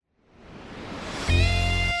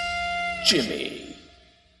Jimmy.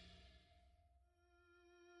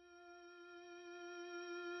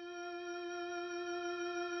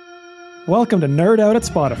 Welcome to Nerd Out at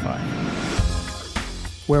Spotify,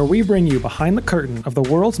 where we bring you behind the curtain of the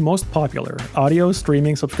world's most popular audio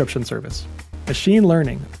streaming subscription service. Machine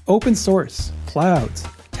learning, open source, clouds,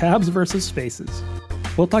 tabs versus spaces.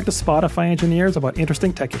 We'll talk to Spotify engineers about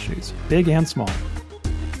interesting tech issues, big and small.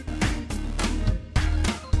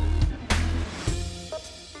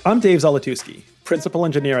 I'm Dave Zalatuski, principal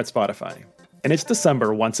engineer at Spotify, and it's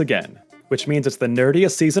December once again, which means it's the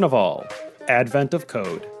nerdiest season of all, Advent of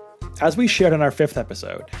Code. As we shared in our 5th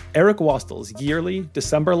episode, Eric Wastel's yearly,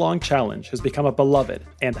 December-long challenge has become a beloved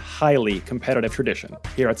and highly competitive tradition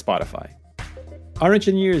here at Spotify. Our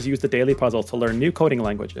engineers use the daily puzzle to learn new coding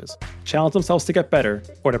languages, challenge themselves to get better,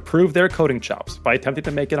 or to prove their coding chops by attempting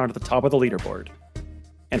to make it onto the top of the leaderboard.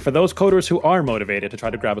 And for those coders who are motivated to try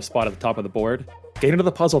to grab a spot at the top of the board, getting to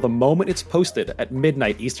the puzzle the moment it's posted at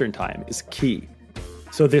midnight Eastern Time is key.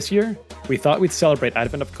 So this year, we thought we'd celebrate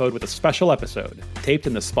Advent of Code with a special episode taped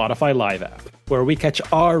in the Spotify Live app, where we catch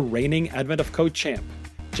our reigning Advent of Code champ,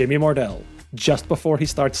 Jimmy Mordell, just before he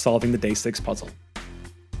starts solving the Day 6 puzzle.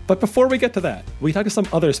 But before we get to that, we talk to some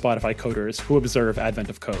other Spotify coders who observe Advent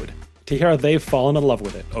of Code to hear how they've fallen in love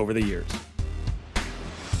with it over the years.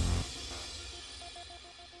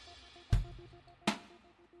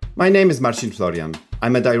 My name is Marcin Florian.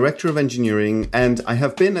 I'm a director of engineering and I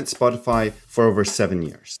have been at Spotify for over 7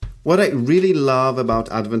 years. What I really love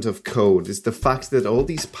about Advent of Code is the fact that all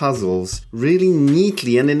these puzzles really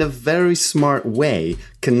neatly and in a very smart way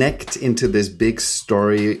connect into this big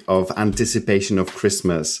story of anticipation of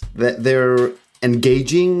Christmas. That they're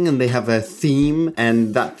engaging and they have a theme,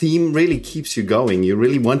 and that theme really keeps you going. You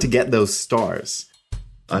really want to get those stars.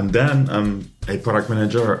 I'm Dan. I'm a product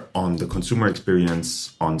manager on the consumer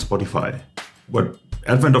experience on Spotify. What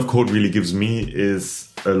Advent of Code really gives me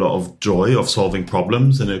is a lot of joy of solving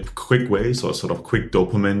problems in a quick way. So a sort of quick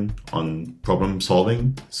dopamine on problem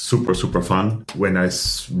solving. Super, super fun. When I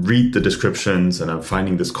read the descriptions and I'm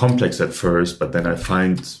finding this complex at first, but then I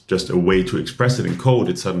find just a way to express it in code,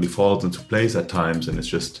 it suddenly falls into place at times. And it's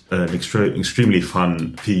just an extremely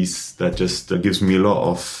fun piece that just gives me a lot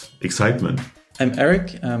of excitement. I'm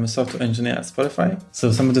Eric. I'm a software engineer at Spotify.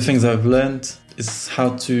 So some of the things I've learned is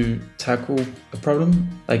how to tackle a problem.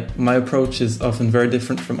 Like, my approach is often very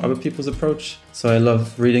different from other people's approach. So I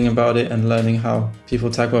love reading about it and learning how people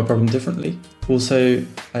tackle a problem differently. Also,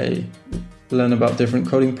 I learn about different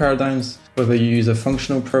coding paradigms, whether you use a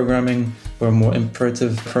functional programming or a more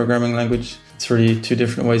imperative programming language. It's really two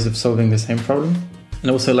different ways of solving the same problem. And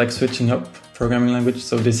also like switching up programming language.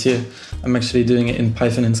 So this year, I'm actually doing it in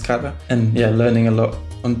Python and Scala, and learning a lot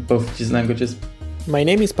on both of these languages. My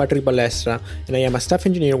name is Patrick Balestra, and I am a staff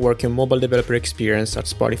engineer working on mobile developer experience at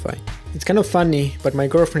Spotify. It's kind of funny, but my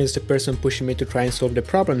girlfriend is the person pushing me to try and solve the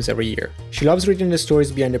problems every year. She loves reading the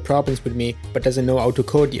stories behind the problems with me, but doesn't know how to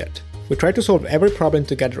code yet. We try to solve every problem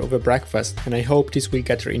together over breakfast, and I hope this will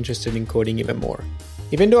get her interested in coding even more.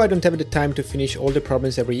 Even though I don't have the time to finish all the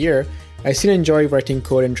problems every year, I still enjoy writing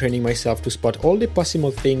code and training myself to spot all the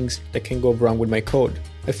possible things that can go wrong with my code.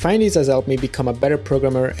 I find this has helped me become a better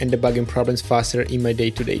programmer and debugging problems faster in my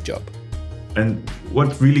day-to-day job. And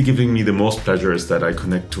what really giving me the most pleasure is that I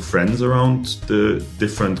connect to friends around the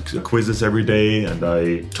different quizzes every day, and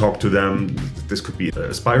I talk to them. This could be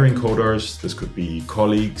aspiring coders, this could be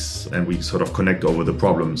colleagues, and we sort of connect over the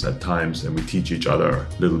problems at times, and we teach each other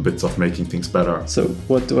little bits of making things better. So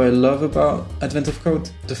what do I love about Advent of Code?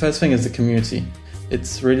 The first thing is the community.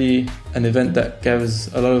 It's really an event that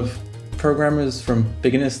gathers a lot of programmers from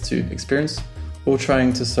beginners to experienced, all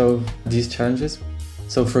trying to solve these challenges.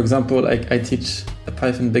 So for example, I teach a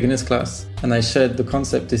Python beginners class, and I shared the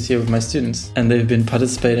concept this year with my students, and they've been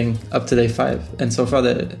participating up to day 5. And so far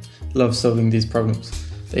they love solving these problems.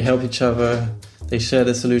 They help each other, they share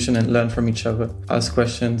the solution and learn from each other, ask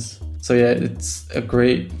questions. So it's a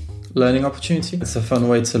great learning opportunity. It's a fun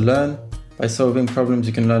way to learn. By solving problems,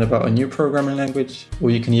 you can learn about a new programming language,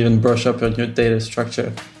 or you can even brush up on your data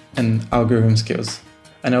structure and algorithm skills.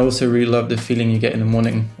 And I also really love the feeling you get in the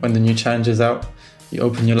morning when the new challenge is out. You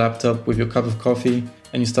open your laptop with your cup of coffee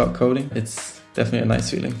and you start coding. It's definitely a nice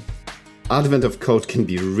feeling. Advent of Code can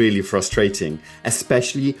be really frustrating,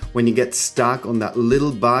 especially when you get stuck on that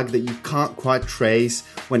little bug that you can't quite trace,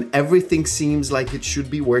 when everything seems like it should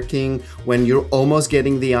be working, when you're almost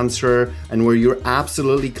getting the answer, and where you're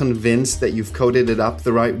absolutely convinced that you've coded it up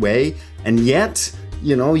the right way, and yet,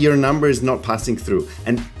 your number is not passing through.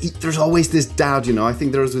 And there's always this doubt, I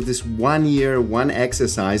think there was this 1 year, one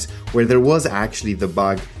exercise where there was actually the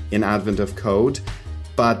bug in Advent of Code,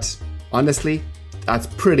 but honestly, That's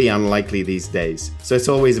pretty unlikely these days. So it's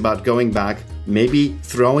always about going back, maybe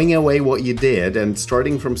throwing away what you did and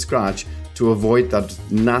starting from scratch to avoid that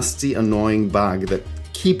nasty, annoying bug that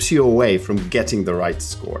keeps you away from getting the right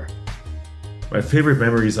score. My favorite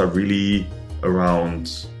memories are really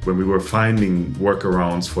around when we were finding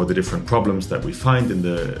workarounds for the different problems that we find in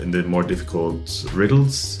the more difficult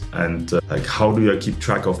riddles, and like how do I keep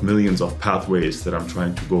track of millions of pathways that I'm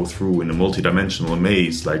trying to go through in a multi-dimensional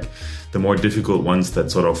maze, like the more difficult ones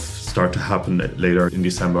that sort of start to happen later in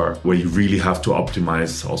December, where you really have to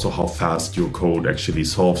optimize also how fast your code actually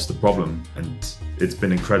solves the problem. And it's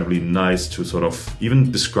been incredibly nice to sort of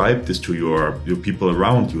even describe this to your people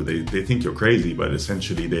around you. They think you're crazy, but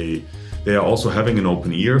essentially they are also having an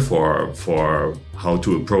open ear for how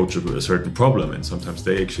to approach a certain problem. And sometimes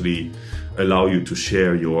they actually allow you to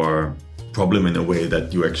share your problem in a way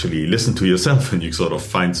that you actually listen to yourself and you sort of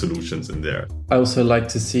find solutions in there. I also like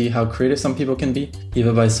to see how creative some people can be,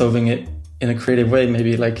 either by solving it in a creative way,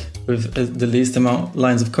 maybe like with the least amount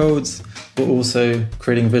lines of codes, but also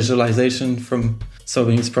creating visualization from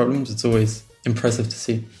solving these problems. It's always impressive to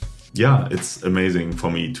see. Yeah, it's amazing for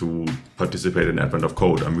me to participate in Advent of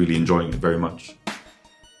Code. I'm really enjoying it very much.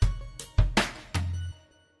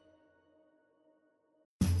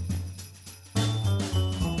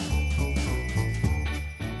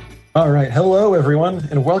 All right, hello everyone,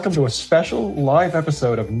 and welcome to a special live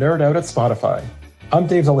episode of Nerd Out at Spotify. I'm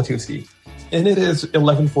Dave Zolotuski, and it is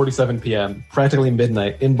 11:47 p.m., practically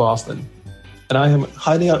midnight in Boston. And I am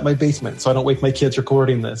hiding out in my basement so I don't wake my kids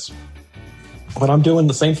recording this. But I'm doing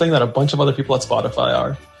the same thing that a bunch of other people at Spotify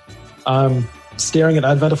are. I'm staring at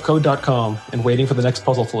adventofcode.com and waiting for the next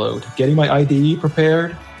puzzle to load, getting my IDE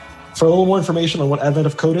prepared. For a little more information on what Advent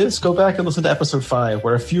of Code is, go back and listen to episode 5,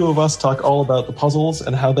 where a few of us talk all about the puzzles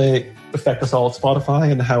and how they affect us all at Spotify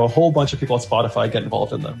and how a whole bunch of people at Spotify get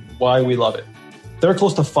involved in them, why we love it. There are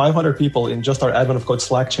close to 500 people in just our Advent of Code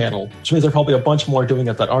Slack channel, which means there are probably a bunch more doing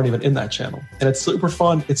it that aren't even in that channel. And it's super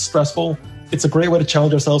fun, it's stressful, it's a great way to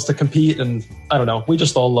challenge ourselves to compete, and I don't know, we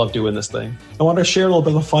just all love doing this thing. I want to share a little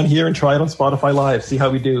bit of fun here and try it on Spotify Live, see how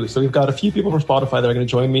we do. So we've got a few people from Spotify that are going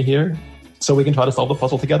to join me here, so we can try to solve the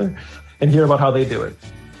puzzle together and hear about how they do it.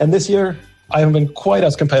 And this year, I haven't been quite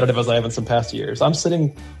as competitive as I have in some past years. I'm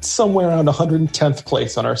sitting somewhere around 110th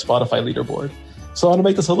place on our Spotify leaderboard. So I want to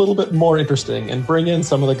make this a little bit more interesting and bring in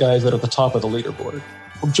some of the guys that are at the top of the leaderboard.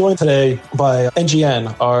 I'm joined today by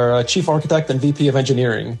NGN, our Chief Architect and VP of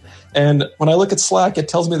Engineering. And when I look at Slack, it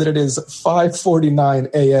tells me that it is 5:49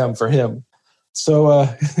 a.m. for him. So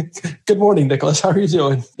good morning, Nicholas. How are you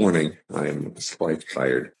doing? Morning. I am quite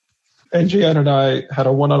tired. NGN and I had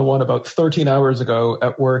a one-on-one about 13 hours ago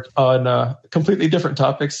at work on completely different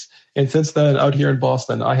topics. And since then, out here in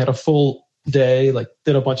Boston, I had a full day,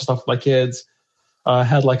 did a bunch of stuff with my kids,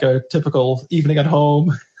 had a typical evening at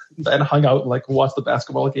home, and hung out and watched the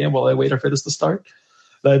basketball game while I waited for this to start.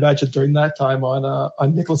 And I imagine during that time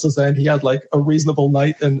on Nicholas's end, he had a reasonable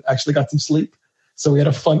night and actually got some sleep. So we had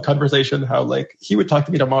a fun conversation how he would talk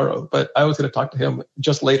to me tomorrow, but I was going to talk to him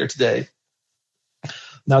just later today.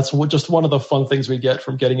 That's just one of the fun things we get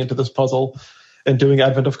from getting into this puzzle and doing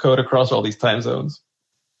Advent of Code across all these time zones.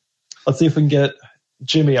 Let's see if we can get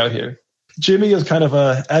Jimmy out here. Jimmy is kind of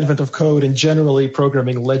a Advent of Code and generally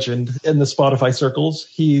programming legend in the Spotify circles.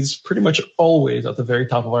 He's pretty much always at the very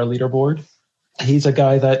top of our leaderboard. He's a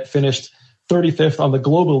guy that finished 35th on the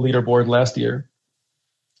global leaderboard last year.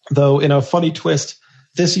 Though in a funny twist,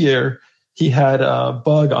 this year he had a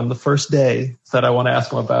bug on the first day that I want to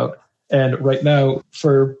ask him about. And right now,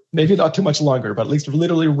 for maybe not too much longer, but at least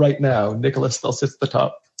literally right now, Nicholas still sits at the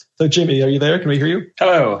top. So Jimmy, are you there? Can we hear you?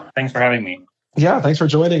 Hello. Thanks for having me. Yeah, thanks for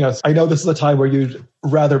joining us. I know this is a time where you'd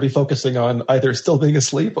rather be focusing on either still being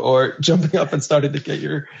asleep or jumping up and starting to get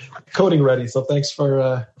your coding ready. So thanks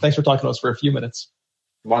for talking to us for a few minutes.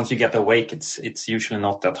 Once you get awake, it's usually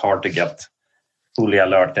not that hard to get fully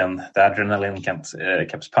alert, and the adrenaline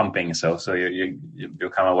keeps pumping. So you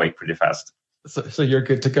come awake pretty fast. So you're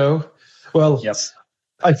good to go? Well, yes.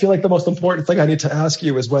 I feel like the most important thing I need to ask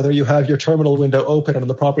you is whether you have your terminal window open on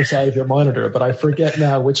the proper side of your monitor, but I forget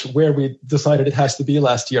now where we decided it has to be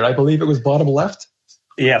last year. I believe it was bottom left?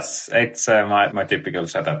 Yes, it's my typical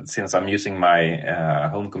setup. Since I'm using my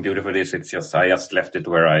home computer for this, I just left it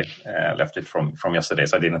where I left it from yesterday,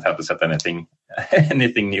 so I didn't have to set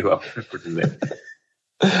anything new up for today.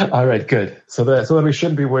 All right, good. So then we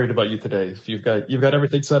shouldn't be worried about you today. You've got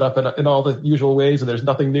everything set up in all the usual ways, and there's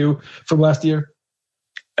nothing new from last year.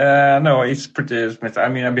 No, it's pretty. I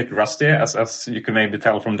mean, a bit rusty, as you can maybe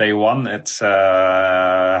tell from day one. It's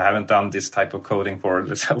I haven't done this type of coding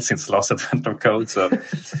since last Advent of Code, so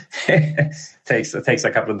it takes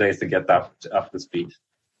a couple of days to get up to speed.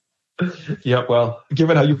 Yeah, well,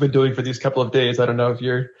 given how you've been doing for these couple of days, I don't know if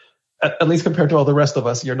you're, at least compared to all the rest of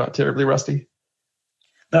us, you're not terribly rusty.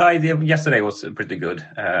 No, yesterday was pretty good,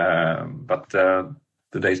 but the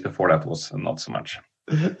days before that was not so much.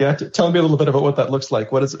 Yeah, tell me a little bit about what that looks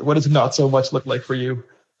like. What does not so much look like for you?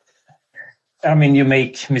 I mean, you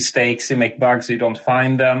make mistakes, you make bugs, you don't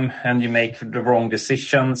find them, and you make the wrong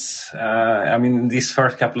decisions. I mean, these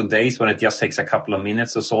first couple of days, when it just takes a couple of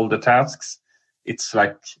minutes to solve the tasks, it's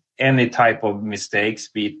like any type of mistakes,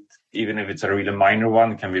 even if it's a really minor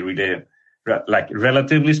one, can be really,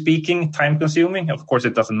 relatively speaking, time-consuming. Of course,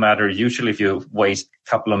 it doesn't matter usually if you waste a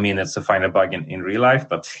couple of minutes to find a bug in real life,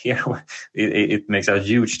 but here it makes a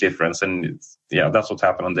huge difference. And that's what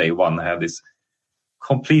happened on day one. I had this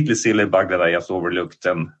completely silly bug that I just overlooked,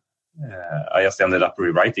 and I just ended up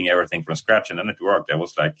rewriting everything from scratch, and then it worked. I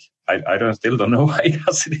was like, I still don't know why it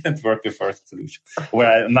didn't work the first solution.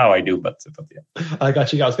 Well, now I do, but yeah. I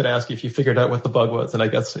got you. I was going to ask you if you figured out what the bug was, and I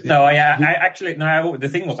guess no. The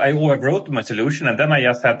thing was, I overwrote my solution, and then I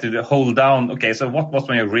just had to hold down. Okay, so what was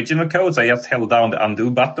my original code? So I just held down the undo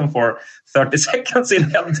button for 30 seconds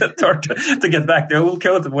in Editor to get back the old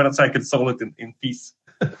code, when I could solve it in peace.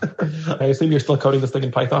 I assume you're still coding this thing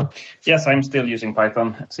in Python? Yes, I'm still using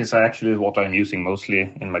Python, since what I'm using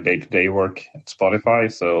mostly in my day-to-day work at Spotify.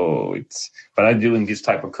 But I'm doing this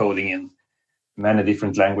type of coding in many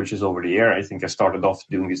different languages over the year. I think I started off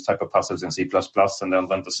doing this type of puzzles in C++, and then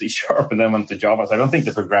went to C#, and then went to Java. So I don't think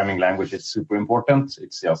the programming language is super important.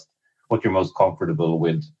 It's just what you're most comfortable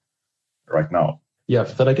with right now. Yeah,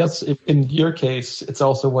 but I guess in your case, it's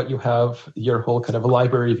also what you have, your whole kind of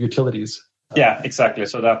library of utilities. Yeah, exactly.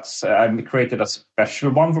 So that's I created a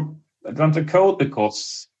special one for Advent of Code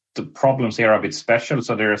because the problems here are a bit special.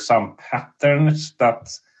 So there are some patterns that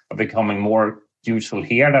are becoming more useful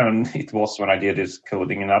here than it was when I did this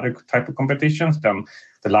coding in other type of competitions. Then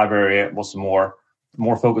the library was more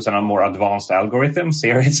focused on more advanced algorithms.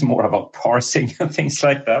 Here it's more about parsing and things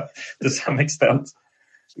like that to some extent.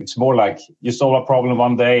 It's more like you solve a problem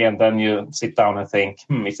one day and then you sit down and think,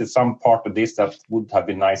 is it some part of this that would have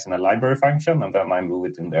been nice in a library function? And then I move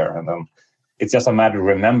it in there. And then it's just a matter of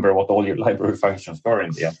remember what all your library functions were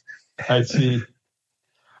in the end. I see.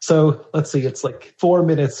 So let's see, it's like 4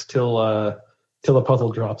 minutes till the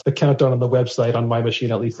puzzle drops. The countdown on the website on my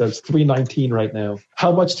machine at least says 3:19 right now.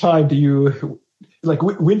 How much time do you,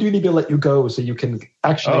 when do you need to let you go so you can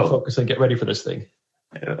actually focus and get ready for this thing?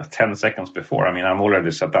 10 seconds before. I mean, I'm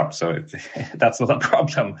already set up, so that's not a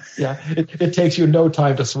problem. Yeah, it takes you no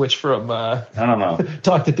time to switch from no.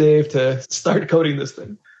 talk to Dave to start coding this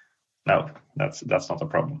thing. No, that's not a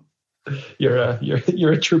problem. You're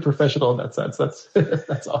a true professional in that sense.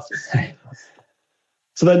 That's awesome.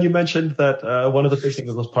 So then you mentioned that one of the big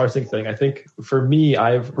things was parsing thing. I think for me,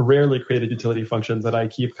 I've rarely created utility functions, and I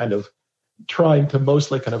keep kind of trying to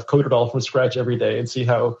mostly kind of code it all from scratch every day and see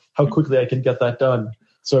how quickly I can get that done.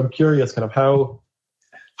 So I'm curious kind of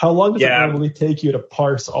how long does it normally take you to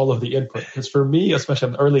parse all of the input? Because for me, especially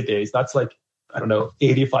in the early days, that's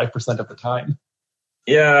 85% of the time.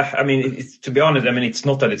 Yeah, I mean, to be honest, it's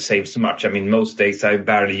not that it saves much. I mean, most days I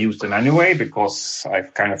barely use them anyway because I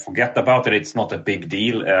kind of forget about it. It's not a big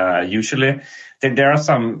deal usually. There are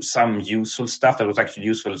some useful stuff that was actually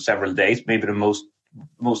useful several days. Maybe the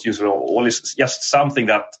most useful of all is just something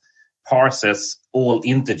that parses all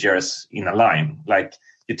integers in a line. Like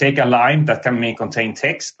you take a line that may contain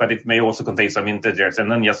text, but it may also contain some integers, and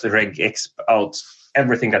then just regexp out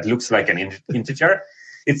everything that looks like an integer.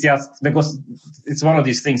 It's just because it's one of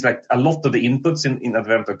these things, like a lot of the inputs in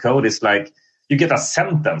Advent of Code is like you get a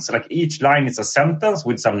sentence. Like each line is a sentence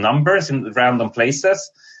with some numbers in random places.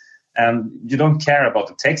 And you don't care about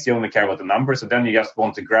the text, you only care about the numbers. So then you just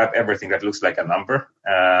want to grab everything that looks like a number.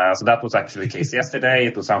 So that was actually the case yesterday.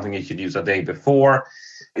 It was something you should use a day before.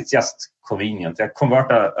 It's just convenient. They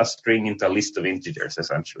convert a string into a list of integers,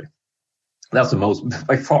 essentially. That's the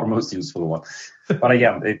by far most useful one. But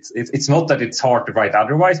again, it's not that it's hard to write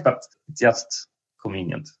otherwise, but it's just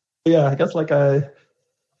convenient. Yeah, I guess like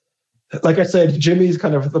I said, Jimmy's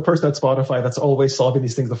kind of the person at Spotify that's always solving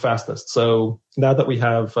these things the fastest. So now that we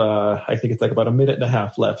have, I think it's like about a minute and a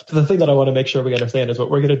half left. The thing that I want to make sure we understand is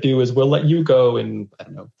what we're going to do is we'll let you go in, I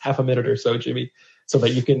don't know, half a minute or so, Jimmy, so that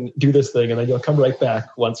you can do this thing. And then you'll come right back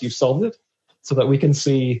once you've solved it so that we can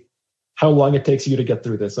see how long it takes you to get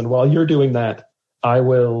through this. And while you're doing that, I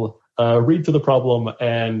will read through the problem,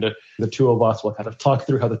 and the two of us will kind of talk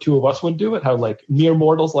through how the two of us would do it, how like mere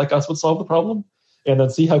mortals like us would solve the problem, and then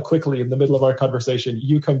see how quickly in the middle of our conversation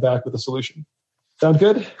you come back with a solution. Sound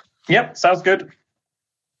good? Yep, sounds good.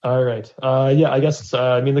 All right. I guess,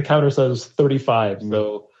 the counter says 35,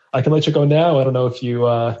 so I can let you go now. I don't know if you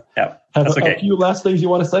have a few last things you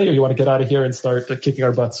want to say, or you want to get out of here and start kicking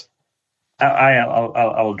our butts.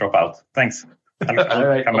 I will drop out. Thanks. I'll All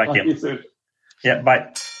right. come back in. Soon. Yeah,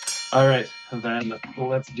 bye. All right. And then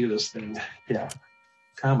let's do this thing. Yeah.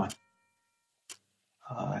 Come on.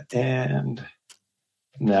 And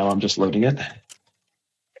now I'm just loading it.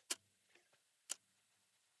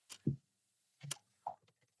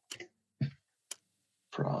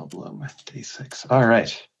 Problem day 6. All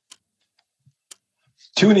right.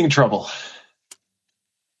 Tuning trouble.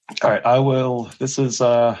 All right. This is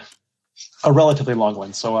a relatively long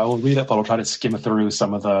one, so I will read it, but I'll try to skim through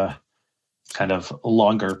some of the kind of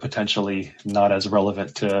longer, potentially not as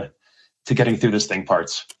relevant to getting through this thing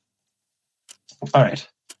parts. All right.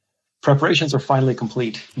 Preparations are finally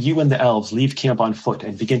complete. You and the elves leave camp on foot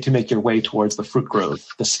and begin to make your way towards the fruit grove,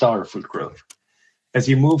 the star fruit grove. As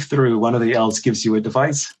you move through, one of the elves gives you a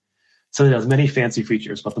device. So it has many fancy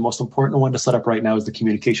features, but the most important one to set up right now is the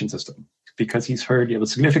communication system. Because he's heard you have a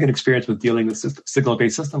significant experience with dealing with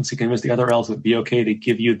signal-based systems, he convinced the other elves it would be okay to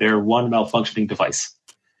give you their one malfunctioning device.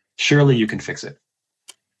 Surely you can fix it.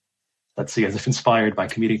 Let's see, as if inspired by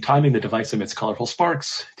comedic timing, the device emits colorful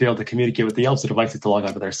sparks. To be able to communicate with the elves, the device is to log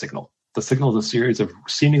onto their signal. The signal is a series of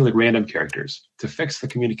seemingly random characters. To fix the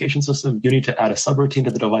communication system, you need to add a subroutine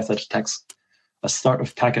to the device that detects a start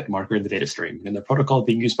of packet marker in the data stream. In the protocol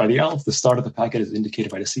being used by the elves, the start of the packet is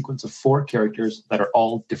indicated by a sequence of 4 characters that are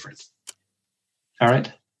all different. All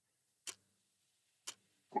right.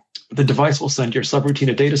 The device will send your subroutine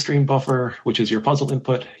a data stream buffer, which is your puzzle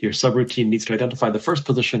input. Your subroutine needs to identify the first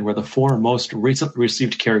position where the 4 most recently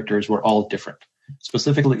received characters were all different.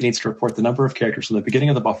 Specifically, it needs to report the number of characters from the beginning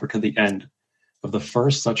of the buffer to the end of the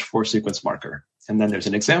first such 4 sequence marker. And then there's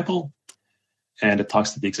an example, and it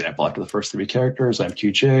talks to the example. After the first 3 characters,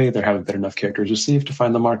 MQJ, there haven't been enough characters received to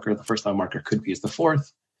find the marker. The first time marker could be as the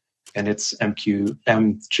 4th. And it's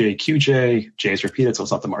MJQJ, J is repeated, so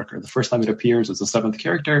it's not the marker. The first time it appears is the 7th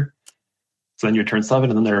character. So then you turn 7,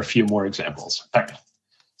 and then there are a few more examples. All right.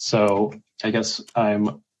 So I guess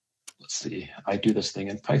let's see, I do this thing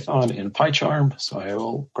in Python in PyCharm. So I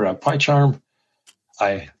will grab PyCharm.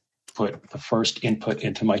 I put the first input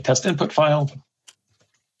into my test input file.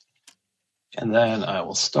 And then I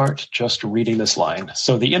will start just reading this line.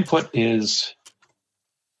 So the input is,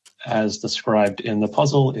 as described in the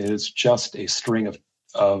puzzle, is just a string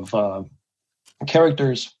of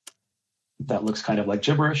characters that looks kind of like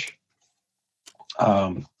gibberish.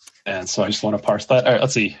 And so I just want to parse that. All right,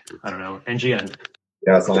 let's see. I don't know. NGN.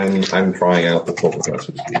 Yes, I'm trying out the focus as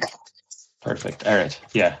we speak. Perfect. All right.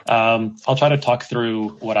 Yeah. I'll try to talk through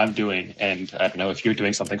what I'm doing. And I don't know, if you're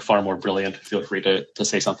doing something far more brilliant, feel free to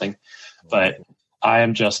say something. But I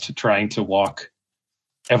am just trying to walk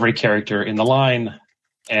every character in the line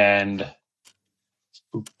and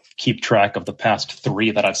keep track of the past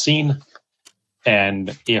 3 that I've seen.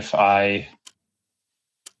 And if let's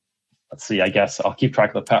see, I guess I'll keep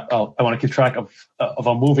track of I want to keep track of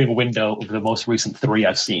a moving window of the most recent 3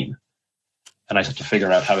 I've seen. And I just have to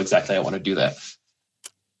figure out how exactly I want to do that.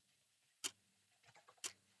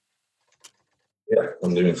 Yeah,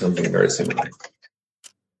 I'm doing something very similar.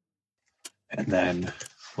 And then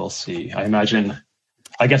we'll see. I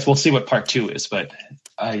guess we'll see what part 2 is, but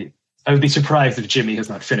I would be surprised if Jimmy has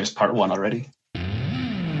not finished part 1 already.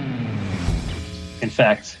 In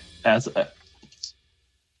fact,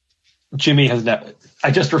 Jimmy has now,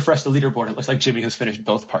 I just refreshed the leaderboard. It looks like Jimmy has finished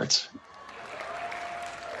both parts.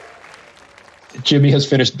 Jimmy has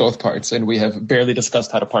finished both parts, and we have barely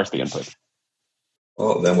discussed how to parse the input.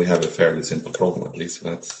 Well, then we have a fairly simple problem, at least.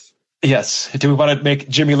 That's... Yes. Do we want to make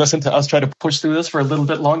Jimmy listen to us try to push through this for a little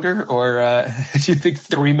bit longer? Or do you think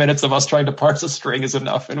 3 minutes of us trying to parse a string is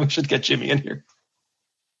enough and we should get Jimmy in here?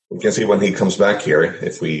 We can see when he comes back here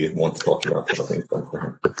if we want to talk about something for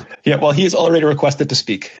him. Yeah, well, he's already requested to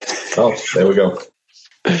speak. Oh, there we go.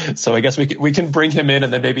 So I guess we can bring him in,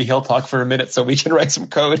 and then maybe he'll talk for a minute so we can write some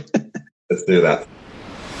code. Let's do that.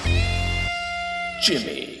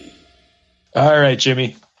 Jimmy. All right,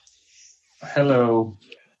 Jimmy. Hello.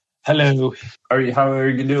 Hello. How are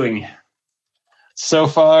you doing? So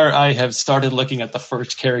far, I have started looking at the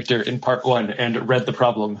first character in part 1 and read the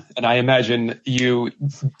problem. And I imagine you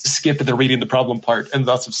skipped the reading the problem part and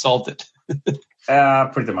thus have solved it.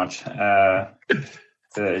 Pretty much.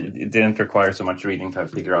 It didn't require so much reading to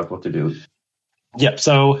figure out what to do. Yep.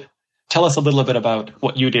 So tell us a little bit about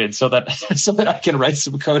what you did so that I can write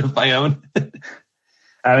some code of my own.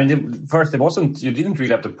 I mean, first, you didn't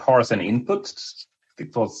really have to parse any input.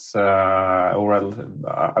 It was, I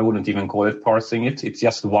wouldn't even call it parsing it. It's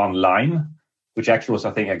just one line, which actually was,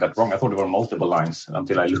 I think I got wrong. I thought there were multiple lines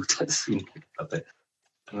until I looked at it. But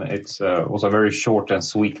it was a very short and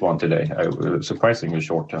sweet one today. Surprisingly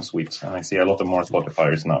short and sweet. And I see a lot of more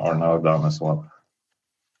Spotifyers are now done as well.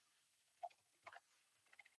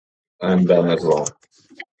 I'm done as well.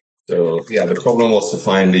 So yeah, the problem was to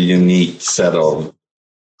find a unique set of,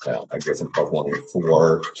 I guess I'm probably wanting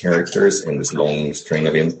 4 characters in this long string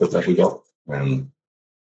of input that we got. And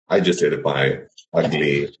I just did it by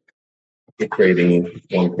ugly creating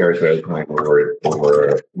one character at a time over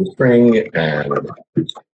the string and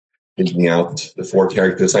digging out the 4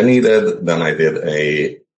 characters I needed. Then I did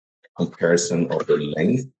a comparison of the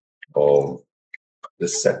length of the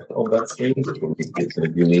set of that string, which will make it a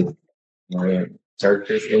unique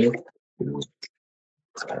characters in it.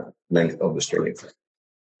 Length of the string.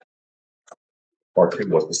 Part 3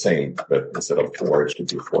 was the same, but instead of 4, it should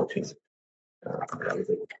be 14. So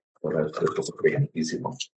that was a pretty easy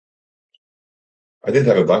one. I did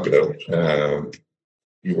have a bug though.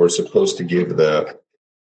 You were supposed to give the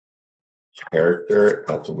character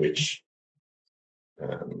at which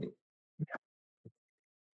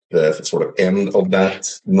the sort of end of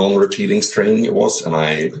that non-repeating string was, and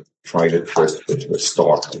I tried it first with the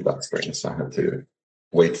start of that string, so I had to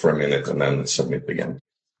wait for a minute and then submit again.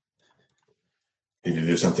 Did you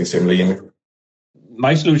do something similar, Jimmy?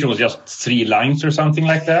 My solution was just 3 lines or something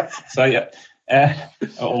like that. So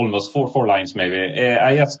almost four lines maybe.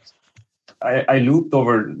 I looped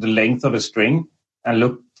over the length of the string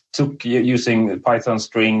and took using Python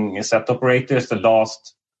string set operators the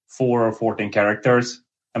last 4 or 14 characters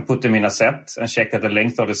and put them in a set and checked that the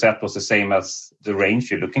length of the set was the same as the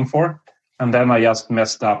range you're looking for. And then I just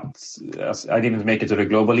messed up. I didn't make it to the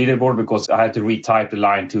global leaderboard because I had to retype the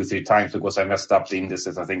line 2-3 times because I messed up the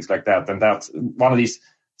indices and things like that. And that's one of these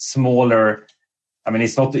smaller. I mean,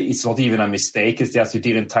 it's not even a mistake. It's just you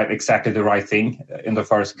didn't type exactly the right thing in the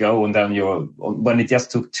first go, and then when it just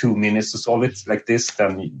took 2 minutes to solve it like this,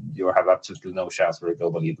 then you have absolutely no chance for a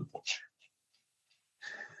global leaderboard.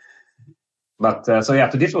 But so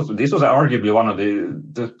this was arguably one of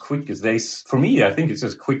the quickest days for me. I think it's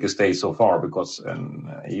the quickest day so far because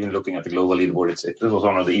even looking at the global leaderboard, it was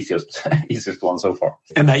one of the easiest ones so far.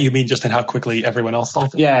 And that you mean just in how quickly everyone else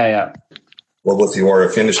solved it? Yeah. What was your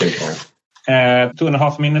finishing time?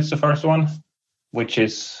 2.5 minutes the first one, which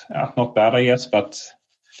is not bad, I guess. But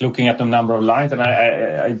looking at the number of lines, and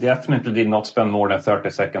I definitely did not spend more than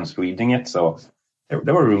 30 seconds reading it, so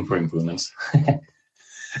there were room for improvements.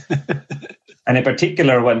 And in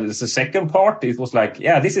particular, when it's the second part, it was like,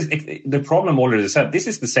 this is the problem already said. This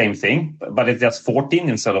is the same thing, but it's just 14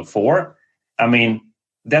 instead of 4. I mean,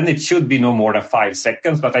 then it should be no more than 5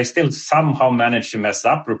 seconds, but I still somehow managed to mess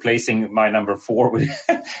up, replacing my number 4 with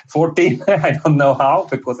 14. I don't know how,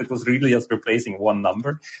 because it was really just replacing one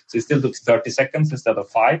number. So it still took 30 seconds instead of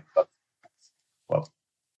 5, but well.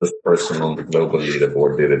 This person on the global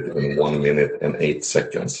leaderboard did it in 1 minute and 8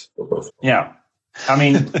 seconds for both. Yeah. I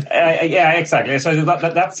mean, exactly. So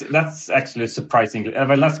that's actually surprisingly.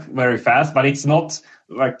 Well, that's very fast, but it's not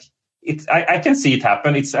like it's. I can see it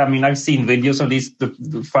happen. I've seen videos of these.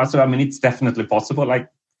 The faster. I mean, it's definitely possible. Like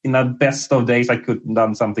in the best of days, I could have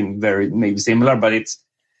done something very maybe similar, but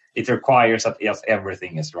it requires that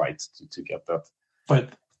everything is right to get that. But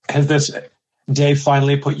has this day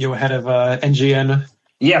finally put you ahead of NGN?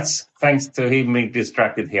 Yes, thanks to him being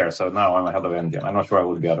distracted here. So now I'm ahead of NGN. I'm not sure I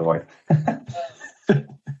would be otherwise.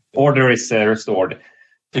 Order is restored.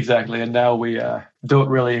 Exactly, and now we don't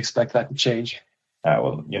really expect that to change.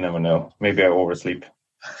 Well, you never know. Maybe I oversleep.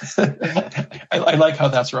 I like how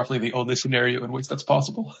that's roughly the only scenario in which that's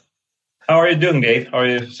possible. How are you doing, Dave? Are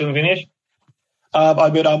you soon finished?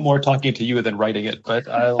 I'm more talking to you than writing it, but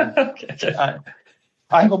I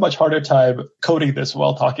have a much harder time coding this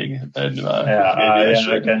while talking than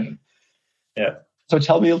okay. Yeah. So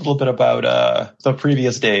tell me a little bit about the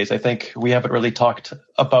previous days. I think we haven't really talked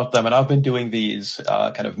about them, and I've been doing these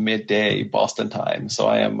kind of midday Boston time. So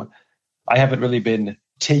I haven't really been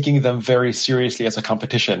taking them very seriously as a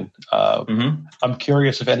competition. I'm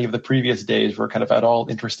curious if any of the previous days were kind of at all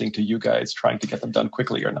interesting to you guys, trying to get them done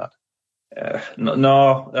quickly or not.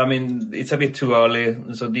 No, I mean, it's a bit too early.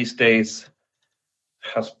 So these days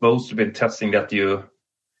has mostly been testing that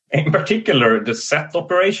in particular, the set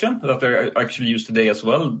operation that I actually use today as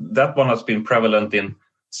well, that one has been prevalent in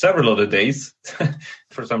several of the days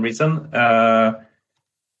for some reason.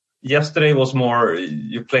 yesterday was more,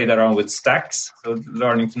 you played around with stacks, so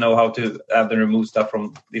learning to know how to add and remove stuff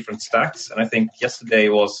from different stacks. And I think yesterday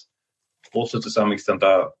was also to some extent,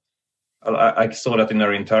 I saw that in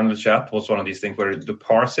our internal chat, was one of these things where the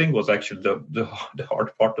parsing was actually the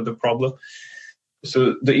hard part of the problem.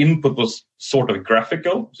 So the input was sort of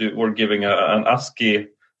graphical. So we're giving an ASCII,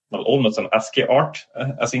 well, almost an ASCII art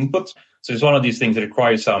as input. So it's one of these things that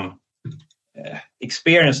requires some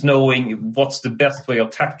experience knowing what's the best way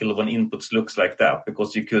of tackle when inputs looks like that,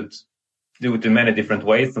 because you could do it in many different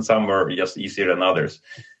ways and some are just easier than others.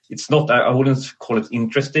 It's not, I wouldn't call it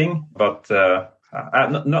interesting, but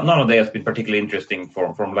none of that has been particularly interesting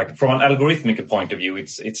from an algorithmic point of view.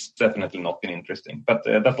 It's definitely not been interesting, but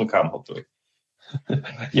that will come hopefully.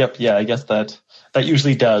 Yep. Yeah, I guess that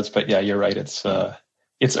usually does, but yeah, you're right. It's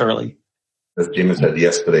early. As Jimmy said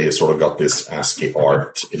yesterday, you sort of got this ASCII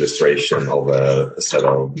art illustration of a set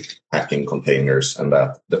of hacking containers, and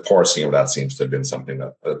that the parsing of that seems to have been something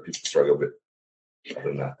that people struggle with. Other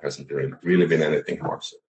than that, hasn't really been anything hard.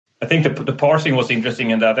 So. I think the parsing was interesting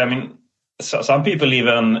in that. I mean, some people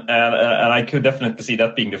even, and I could definitely see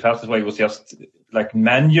that being the fastest way, was just like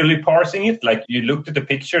manually parsing it. Like you looked at the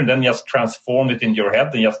picture and then just transformed it in your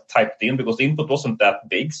head and just typed in, because the input wasn't that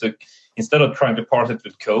big. So instead of trying to parse it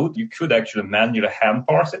with code, you could actually manually hand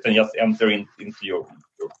parse it and just enter into your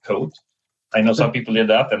code. I know some people did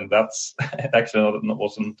that, and that's actually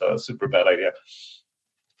wasn't a super bad idea.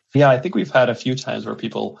 Yeah, I think we've had a few times where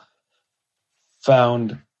people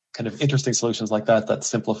found kind of interesting solutions like that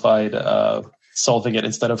simplified solving it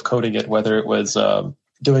instead of coding it, whether it was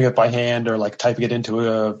doing it by hand or like typing it into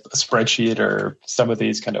a spreadsheet or some of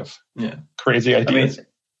these kind of crazy ideas.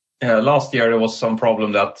 I mean, last year there was some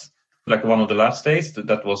problem that, like one of the last days,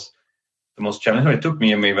 that was the most challenging. It took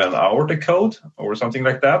me maybe an hour to code or something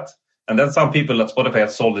like that. And then some people at Spotify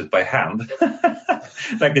had solved it by hand.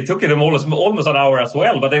 Like it took them almost an hour as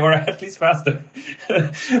well, but they were at least faster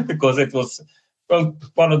because it was, well,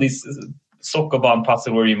 one of these Sokoban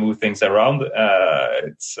puzzle where you move things around.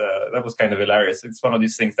 That was kind of hilarious. It's one of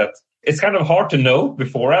these things that it's kind of hard to know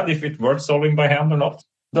beforehand if it works solving by hand or not.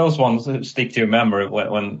 Those ones stick to your memory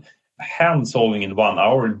when hand solving in 1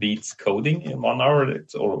 hour beats coding in 1 hour.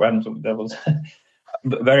 That was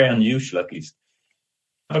very unusual, at least.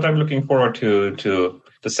 But I'm looking forward to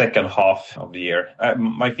the second half of the year.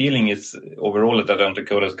 My feeling is overall that Advent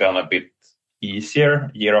Code has gone a bit easier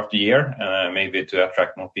year after year, maybe to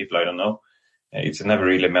attract more people, I don't know. It's never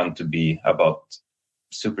really meant to be about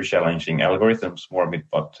super challenging algorithms, more a bit,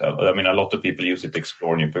 but I mean, a lot of people use it to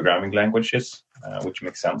explore new programming languages, which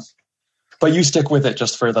makes sense. But you stick with it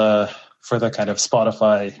just for the kind of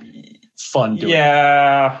Spotify fun doing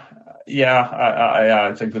Yeah,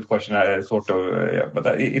 it's a good question.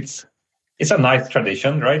 But it's a nice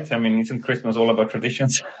tradition, right? I mean, isn't Christmas all about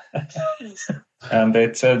traditions? And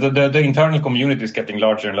it's the internal community is getting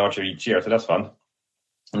larger and larger each year, so that's fun.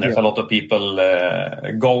 And there's a lot of people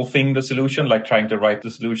golfing the solution, like trying to write the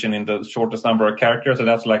solution in the shortest number of characters. So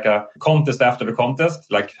that's like a contest after the contest,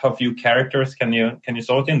 like how few characters can you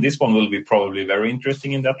solve it in? This one will be probably very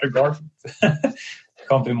interesting in that regard.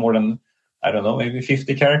 Can't be more than, I don't know, maybe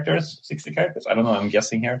 50 characters, 60 characters. I don't know. I'm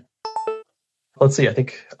guessing here. Let's see. I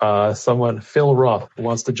think someone, Phil Roth,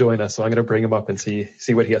 wants to join us. So I'm going to bring him up and see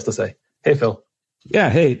what he has to say. Hey, Phil. Yeah.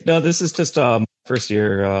 Hey, no, this is just first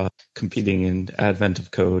year competing in Advent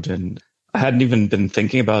of Code. And I hadn't even been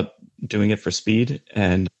thinking about doing it for speed.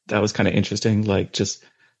 And that was kind of interesting. Like just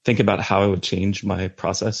think about how I would change my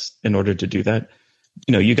process in order to do that.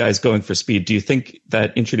 You know, you guys going for speed, do you think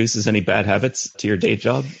that introduces any bad habits to your day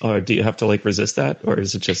job? Or do you have to like resist that? Or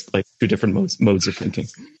is it just like two different modes of thinking?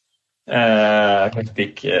 I can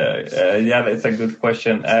speak. Yeah, that's a good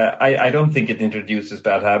question. I don't think it introduces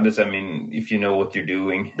bad habits. I mean, if you know what you're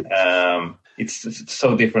doing, it's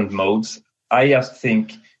so different modes. I just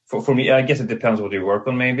think for me, I guess it depends what you work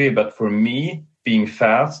on maybe, but for me, being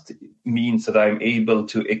fast means that I'm able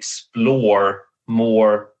to explore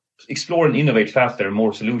and innovate faster,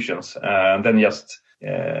 more solutions, and then just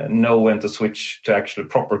know when to switch to actual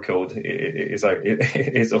proper code is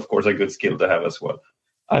of course a good skill to have as well.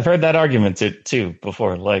 I've heard that argument too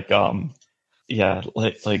before, like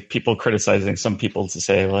people criticizing some people to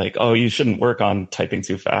say like, oh, you shouldn't work on typing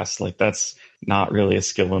too fast. Like that's not really a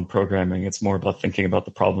skill in programming. It's more about thinking about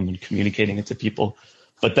the problem and communicating it to people.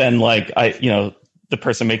 But then like the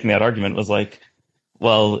person making that argument was like,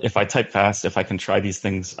 well, if I type fast, if I can try these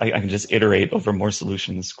things, I can just iterate over more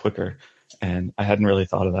solutions quicker. And I hadn't really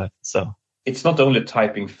thought of that. So it's not only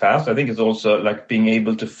typing fast. I think it's also like being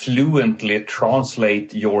able to fluently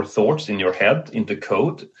translate your thoughts in your head into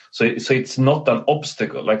code. So it's not an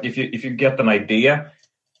obstacle. Like if you get an idea,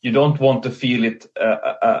 you don't want to feel it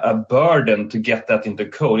a burden to get that into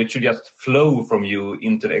code. It should just flow from you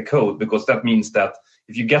into the code, because that means that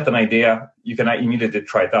if you get an idea, you can immediately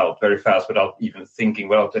try it out very fast without even thinking,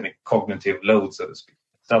 without any cognitive load, so to speak.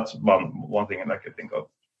 That's one thing I could think of.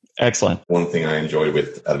 Excellent. One thing I enjoy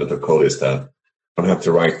with Advent of Code is that I don't have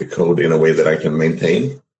to write the code in a way that I can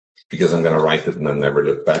maintain, because I'm going to write it and then never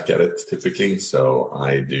look back at it typically. So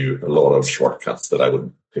I do a lot of shortcuts that I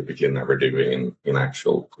would typically never do in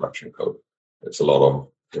actual production code. There's a lot of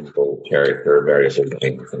simple character variable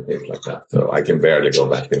names and things like that. So I can barely go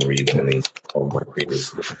back and read any of my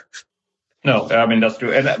previous. No, I mean, that's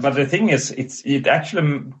true. But the thing is, it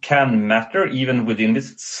actually can matter even within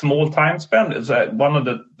this small time span. So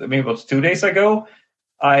maybe it was 2 days ago,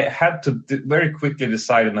 I had to very quickly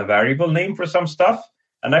decide on a variable name for some stuff.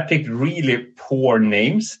 And I picked really poor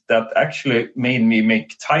names that actually made me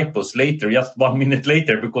make typos later, just 1 minute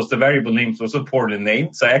later, because the variable names were so poorly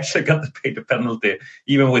named. So I actually got to pay the penalty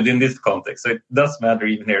even within this context. So it does matter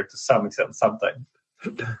even here to some extent sometimes.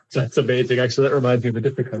 That's amazing. Actually, that reminds me of a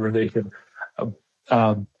different conversation.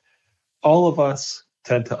 All of us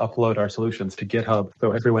tend to upload our solutions to GitHub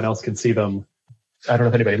so everyone else can see them. I don't know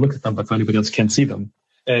if anybody looks at them, but so anybody else can see them.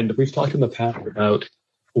 And we've talked in the past about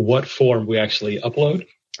what form we actually upload.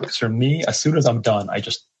 Because for me, as soon as I'm done, I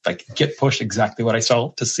just Git push exactly what I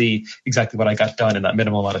saw to see exactly what I got done in that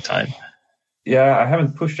minimal amount of time. Yeah, I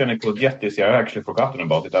haven't pushed any code yet this year. I've actually forgotten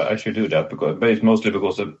about it. I should do that, but it's mostly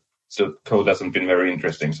because the code hasn't been very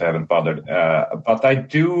interesting, so I haven't bothered. But I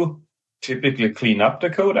do typically clean up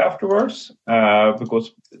the code afterwards,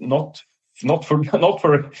 because not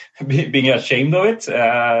for being ashamed of it,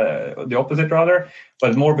 the opposite rather,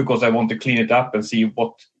 but more because I want to clean it up and see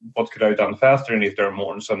what could I have done faster, and if there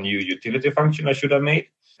are some new utility function I should have made.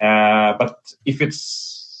 But if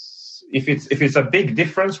it's a big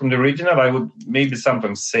difference from the original, I would maybe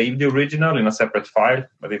sometimes save the original in a separate file,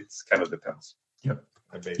 but it kind of depends. Yep.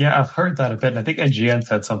 Yeah, I've heard that a bit. And I think NGN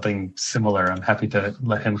said something similar. I'm happy to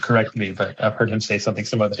let him correct me, but I've heard him say something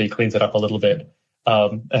similar, that he cleans it up a little bit.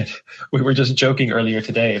 And we were just joking earlier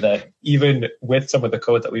today that even with some of the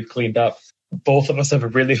code that we've cleaned up, both of us have a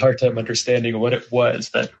really hard time understanding what it was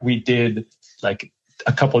that we did like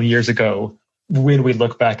a couple years ago when we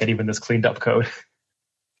look back at even this cleaned up code.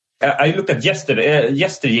 I looked at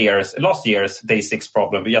last year's day 6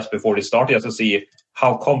 problem just before it started, just to see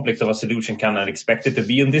how complex of a solution can I expect it to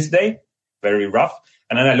be in this day. Very rough.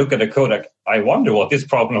 And then I look at the code, like, I wonder what this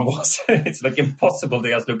problem was. It's like impossible to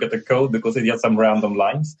just look at the code because it's just some random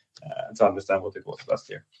lines to understand what it was last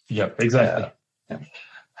year. Yep, exactly. Yeah.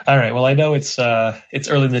 All right. Well, I know it's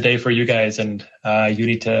early in the day for you guys, and you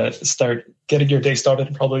need to start getting your day started.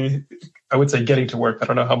 And probably, I would say, getting to work. I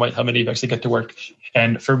don't know how many of you actually get to work.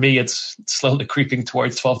 And for me, it's slowly creeping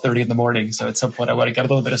towards 12:30 in the morning. So at some point, I want to get a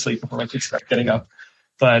little bit of sleep before I can start getting up.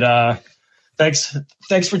 But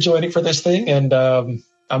thanks for joining for this thing, and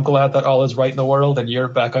I'm glad that all is right in the world, and you're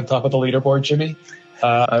back on top of the leaderboard, Jimmy.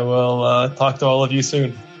 I will talk to all of you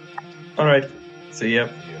soon. All right. See ya.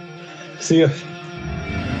 See ya.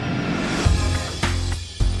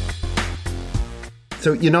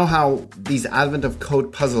 So you know how these Advent of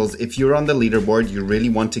Code puzzles, if you're on the leaderboard, you really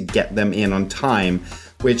want to get them in on time,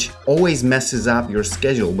 which always messes up your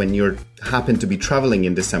schedule when you happen to be traveling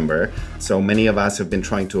in December. So many of us have been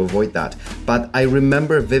trying to avoid that. But I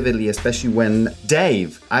remember vividly, especially when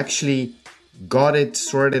Dave actually got it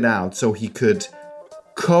sorted out so he could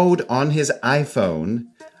code on his iPhone.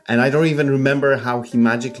 And I don't even remember how he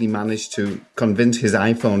magically managed to convince his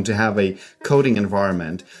iPhone to have a coding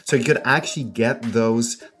environment. So he could actually get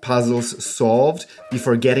those puzzles solved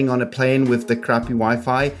before getting on a plane with the crappy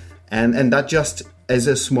Wi-Fi. And that just is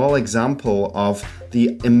a small example of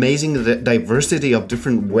the amazing diversity of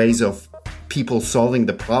different ways of people solving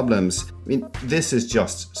the problems. I mean, this is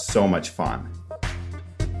just so much fun.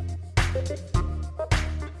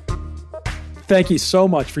 Thank you so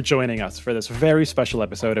much for joining us for this very special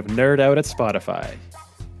episode of Nerd Out at Spotify.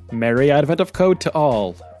 Merry Advent of Code to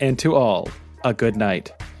all, and to all, a good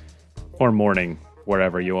night. Or morning,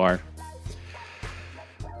 wherever you are.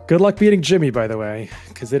 Good luck beating Jimmy, by the way,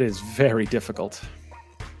 because it is very difficult.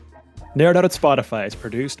 Nerd Out at Spotify is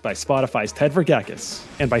produced by Spotify's Ted Vergakis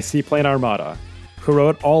and by Seaplane Armada, who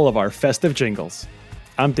wrote all of our festive jingles.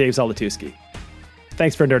 I'm Dave Zolotuski.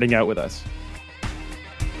 Thanks for nerding out with us.